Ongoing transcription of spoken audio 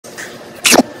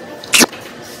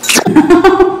Hi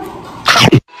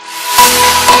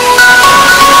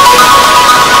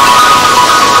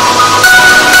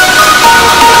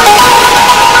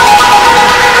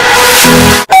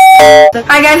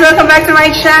guys, welcome back to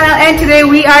my channel, and today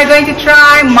we are going to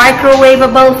try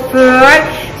microwavable food.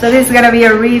 So this is gonna be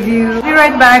a review. I'll be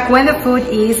right back when the food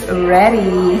is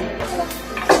ready.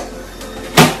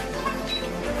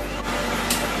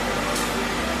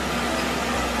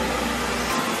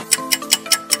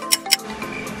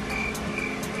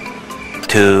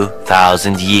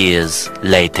 $2,000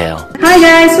 later. Hi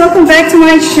guys, welcome back to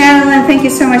my channel, and thank you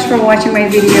so much for watching my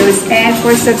videos and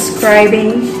for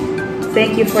subscribing.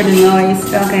 Thank you for the noise.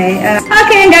 Okay.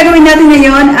 Ang gagawin natin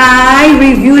ngayon ay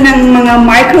review ng mga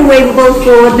microwavable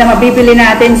food na mabibili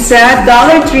natin sa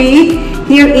Dollar Tree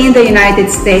here in the United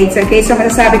States. Okay, so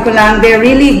masasabi ko lang, they're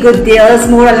really good deals.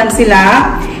 Mura lang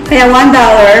sila. Kaya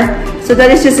 $1. So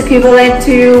that is just equivalent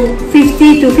to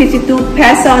 50 to 52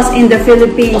 pesos in the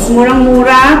Philippines.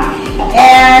 Murang-mura.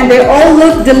 And they all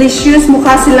look delicious.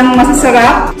 Mukha silang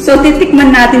masasarap. So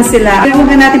titikman natin sila. Huwag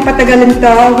na natin patagalin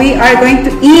to. We are going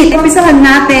to eat. Umpisahan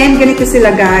natin. Ganito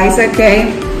sila guys.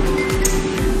 Okay.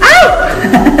 Ow!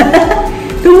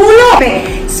 Tumulo! Okay.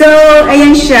 So,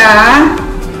 ayan siya.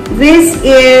 This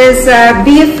is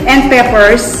beef and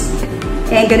peppers.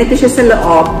 And ganito siya sa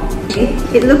loob.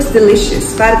 It looks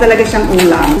delicious. Para talaga siyang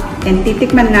ulam. And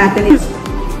titikman natin.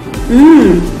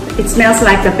 It smells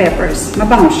like the peppers.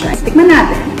 Mabango siya. Tikman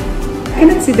natin. I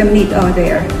cannot see the meat over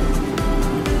there.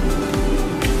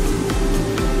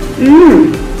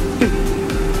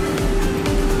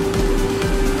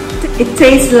 It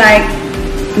tastes like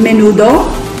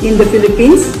menudo in the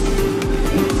Philippines.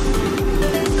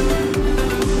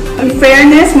 In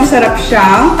fairness, masarap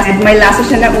siya. At may lasa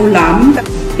siya na ulam.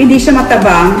 Hindi siya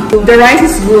matabang. The rice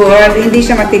is good. Hindi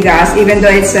siya matigas even though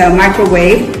it's a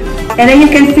microwave. And then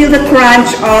you can feel the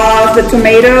crunch of the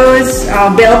tomatoes,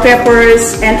 bell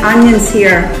peppers, and onions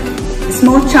here.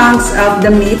 Small chunks of the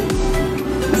meat.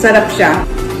 Masarap siya.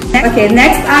 Okay,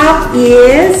 next up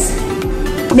is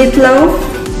meatloaf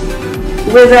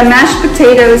with mashed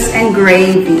potatoes and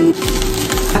gravy.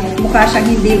 Mukha siyang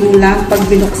hindi ulam pag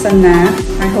binuksan na.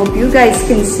 I hope you guys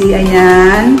can see.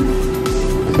 Ayan.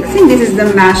 I think this is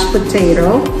the mashed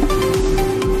potato.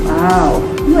 Wow.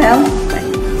 Well,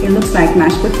 it looks like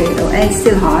mashed potato and it's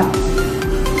still hot.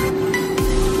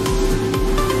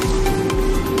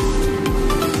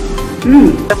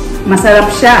 Masarap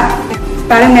siya.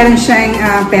 Parang meron siyang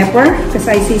pepper because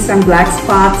I see some black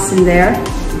spots in there.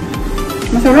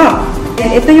 Masarap.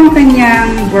 And ito yung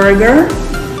kanyang burger.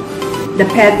 The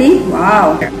patty.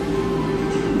 Wow.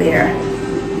 There.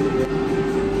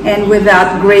 And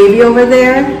without gravy over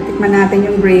there. Tikman natin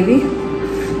yung gravy.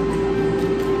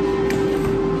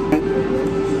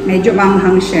 Medyo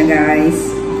manghang siya, guys.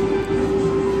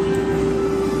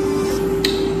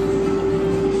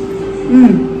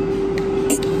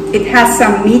 It has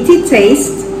some meaty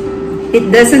taste. It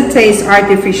doesn't taste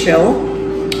artificial.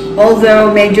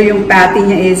 Although, medyo yung patty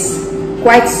niya is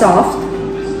quite soft.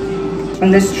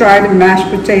 And let's try the mashed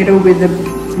potato with the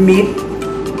meat.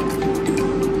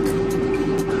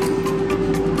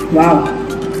 Wow.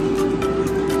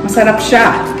 Masarap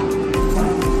siya.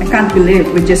 I can't believe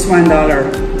with just $1.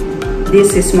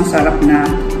 This is masarap na.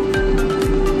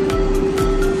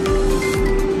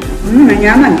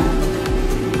 Manyaman.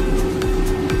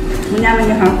 Manyaman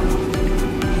niya, ha?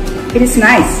 It is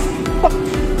nice.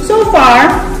 So far,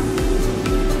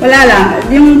 wala lang.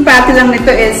 Yung patty lang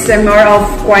nito is more of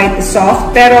quite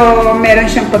soft. Pero meron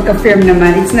siyang pagka-firm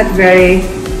naman. It's not very,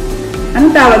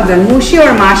 anong tawag doon? Mushy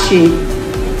or mushy?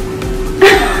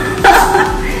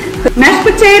 Mashed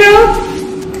potato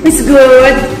is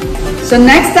good. So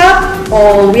next up,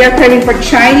 we are craving for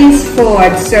Chinese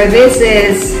food. So this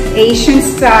is Asian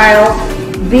style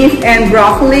beef and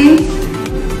broccoli.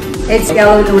 It's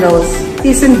yellow noodles.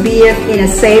 Seasoned beef in a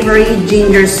savory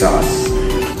ginger sauce.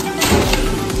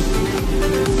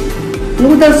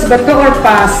 Noodles ba to or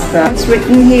pasta? It's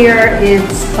written here,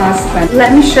 it's pasta.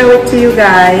 Let me show it to you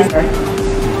guys.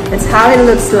 That's how it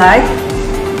looks like.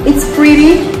 It's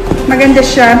pretty. Maganda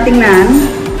siya tingnan.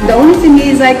 The only thing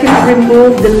is I can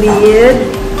remove the lid.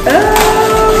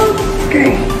 Oh,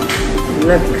 okay.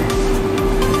 Look.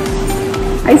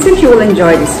 I think you will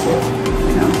enjoy this food.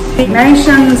 Meron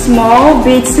siyang small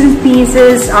bits and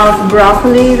pieces of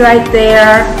broccoli right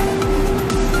there.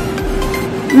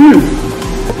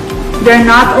 They're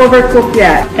not overcooked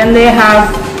yet. And they have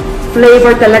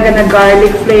flavor talaga na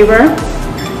garlic flavor.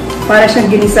 Para siyang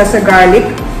ginisa sa garlic.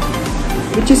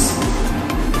 Which is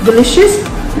delicious.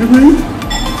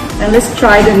 And let's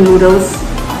try the noodles.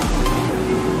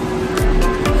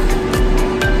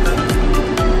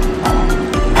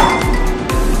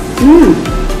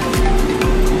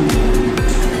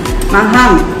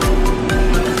 Manghang.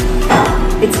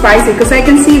 It's spicy because I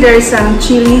can see there's some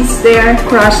chilies there,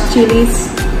 crushed chilies,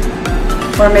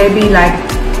 or maybe like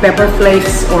pepper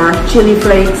flakes or chili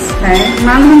flakes. Okay,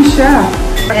 manghang siya.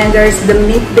 And there's the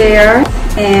meat there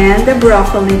and the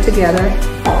broccoli together.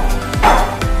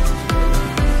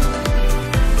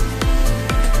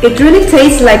 It really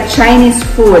tastes like Chinese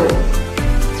food.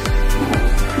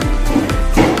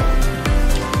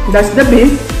 That's the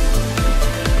beef.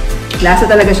 Lasa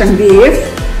talaga siyang beef.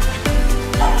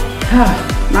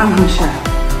 Manghang siya.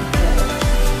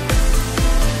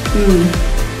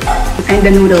 And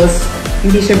the noodles,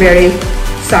 hindi siya very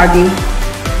soggy.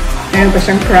 Meron pa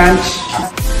siyang crunch.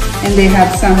 And they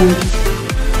have some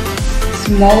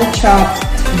small chopped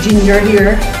ginger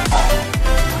here.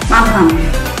 Manghang.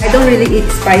 I don't really eat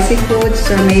spicy food,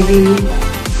 so maybe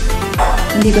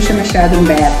hindi ko siya masyadong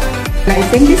bet. I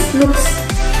think this looks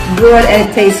good and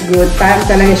it tastes good. Parang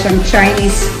talaga siyang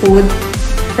Chinese food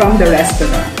from the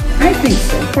restaurant. I think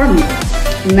so, for me.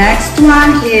 Next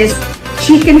one is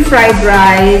chicken fried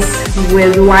rice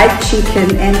with white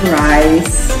chicken and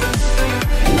rice.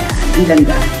 Ayan, ang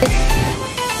ganda.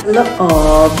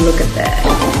 Look at that.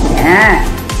 Ayan.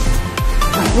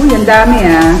 Uy, ang dami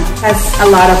ah. Has a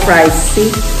lot of rice, see?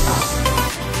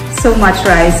 So much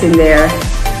rice in there.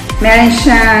 Meron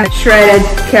siyang shredded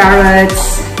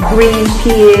carrots, green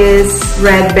peas,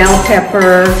 red bell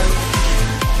pepper,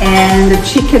 and the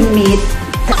chicken meat.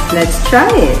 Let's try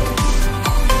it.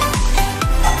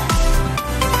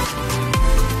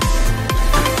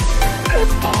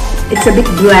 It's a bit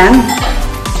bland.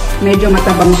 Medyo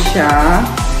matabang siya.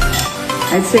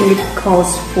 I think it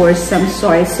calls for some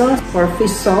soy sauce or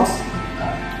fish sauce.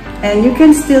 And you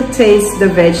can still taste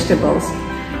the vegetables.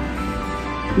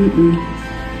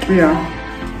 Yeah.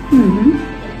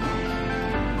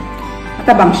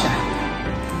 Matabang siya.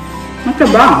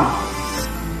 Matabang.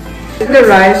 The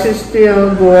rice is still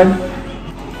good.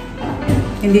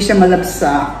 Hindi siya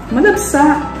malabsa.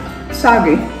 Malabsa.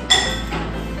 Soggy.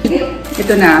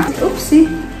 Ito na. Oopsie.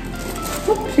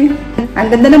 Oopsie. Ang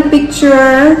ganda ng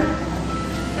picture.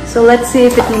 So let's see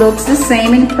if it looks the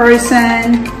same in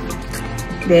person.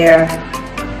 There.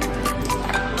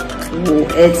 Ooh,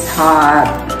 it's hot.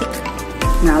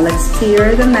 Now let's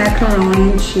stir the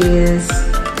macaroni and cheese.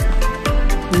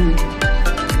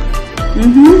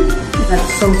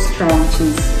 That's so strong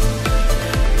cheese.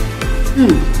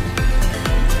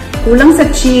 Kulang sa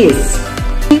cheese.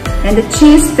 And the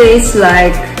cheese tastes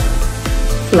like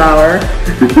flour.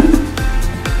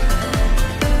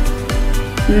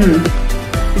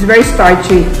 It's very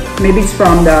starchy. Maybe it's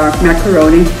from the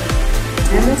macaroni.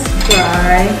 And let's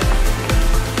try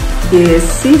this.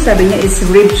 See, sabi niya is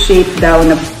rib shape daw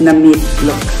na meat.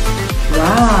 Look.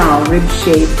 Wow, rib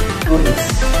shape. Oh,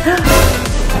 yes.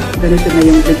 Ganito na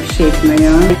yung rib shape na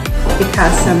yun. It has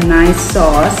some nice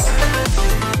sauce.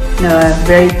 Na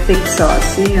very thick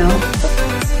sauce, you know.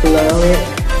 Let's blow it.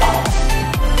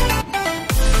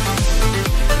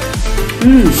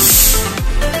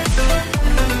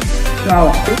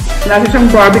 Wow. Lagi siyang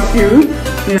barbecue.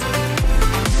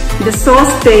 The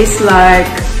sauce tastes like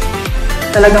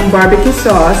talagang barbecue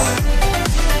sauce.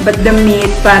 But the meat,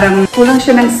 parang kulang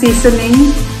siya ng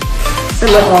seasoning sa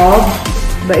loob.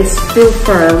 But it's still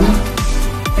firm.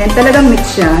 And talagang meat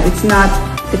siya. It's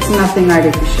nothing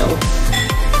artificial.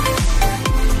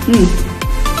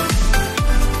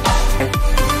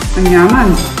 Ang yaman.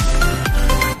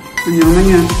 Ang yaman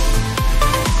niya.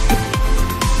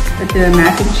 But the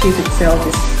mac and cheese itself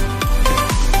is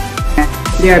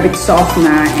they're a bit soft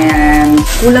na and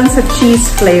kulang sa cheese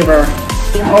flavor.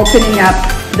 Opening up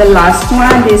the last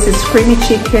one, this is creamy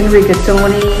chicken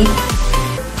rigatoni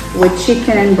with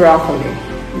chicken and broccoli.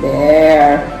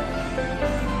 There.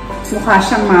 Mukha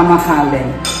siyang mamahalin.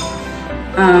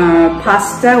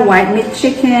 Pasta, white meat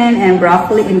chicken, and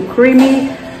broccoli in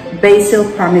creamy basil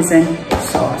parmesan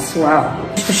sauce. Wow.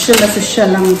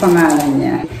 Social lang ang pangalan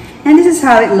niya. And this is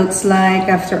how it looks like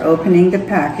after opening the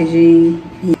packaging.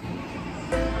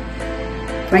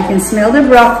 I can smell the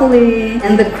broccoli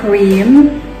and the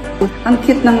cream. Ang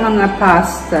cute ng mga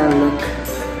pasta, look.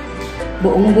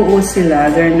 Buong-buo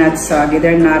sila. They're not soggy.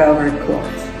 They're not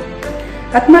overcooked.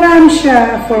 At marami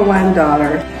siya for $1.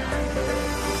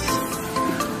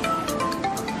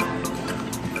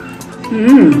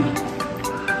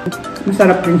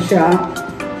 Masarap din siya.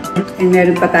 And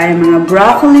meron pa tayong mga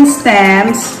broccoli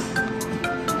stems.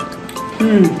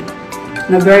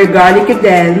 Na very garlicky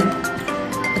din.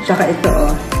 At saka ito,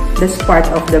 oh. This part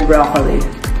of the broccoli.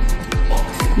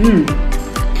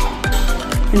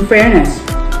 In fairness,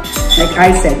 like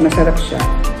I said, masarap siya.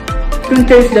 You can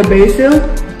taste the basil.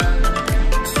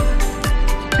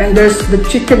 And there's the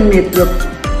chicken meat. Look.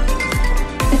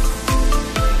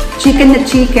 Chicken the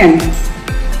chicken.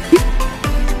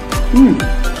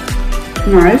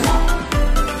 Nice.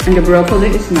 And the broccoli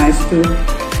is nice too.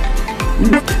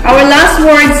 Our last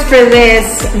words for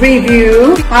this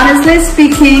review. Honestly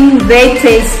speaking, they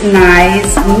taste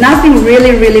nice. Nothing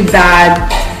really bad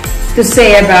to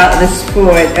say about this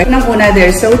food. Nang una,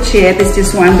 they're so cheap. It's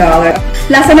just $1.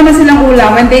 Lasa naman silang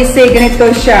ulam. When they say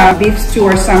ganito siya, beef stew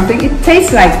or something, it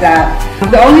tastes like that.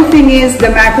 The only thing is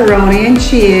the macaroni and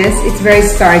cheese. It's very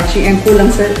starchy and kulang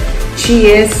sa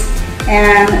cheese.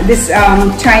 And this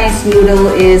Chinese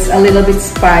noodle is a little bit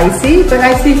spicy, but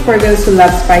I think for those who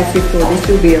love spicy food, this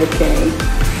will be okay.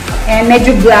 And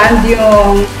medyo bland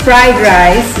yung fried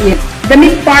rice. Yeah. The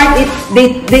meat part,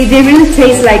 they really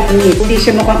taste like meat. Hindi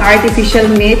siya mukhang artificial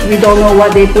meat. We don't know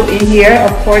what they put in here.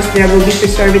 Of course, there will be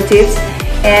preservatives.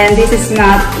 And this is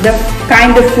not the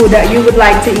kind of food that you would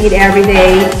like to eat every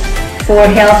day for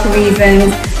health reasons.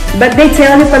 But they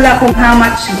tell you pala kung how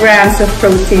much grams of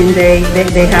protein they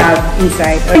have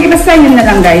inside. Okay, basta yun na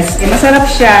lang guys. Masarap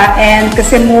siya and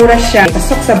kasi mura siya.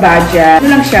 Pasok sa budget.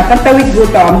 Yun lang siya, pantawid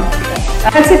gutom.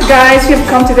 That's it guys, we've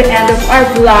come to the end of our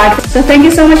vlog. So thank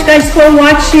you so much guys for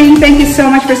watching. Thank you so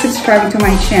much for subscribing to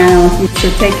my channel. So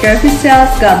take care of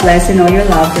yourself. God bless and all your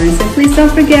loved ones. And please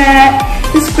don't forget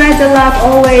to spread the love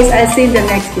always. I'll see you in the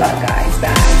next vlog guys.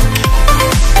 Bye.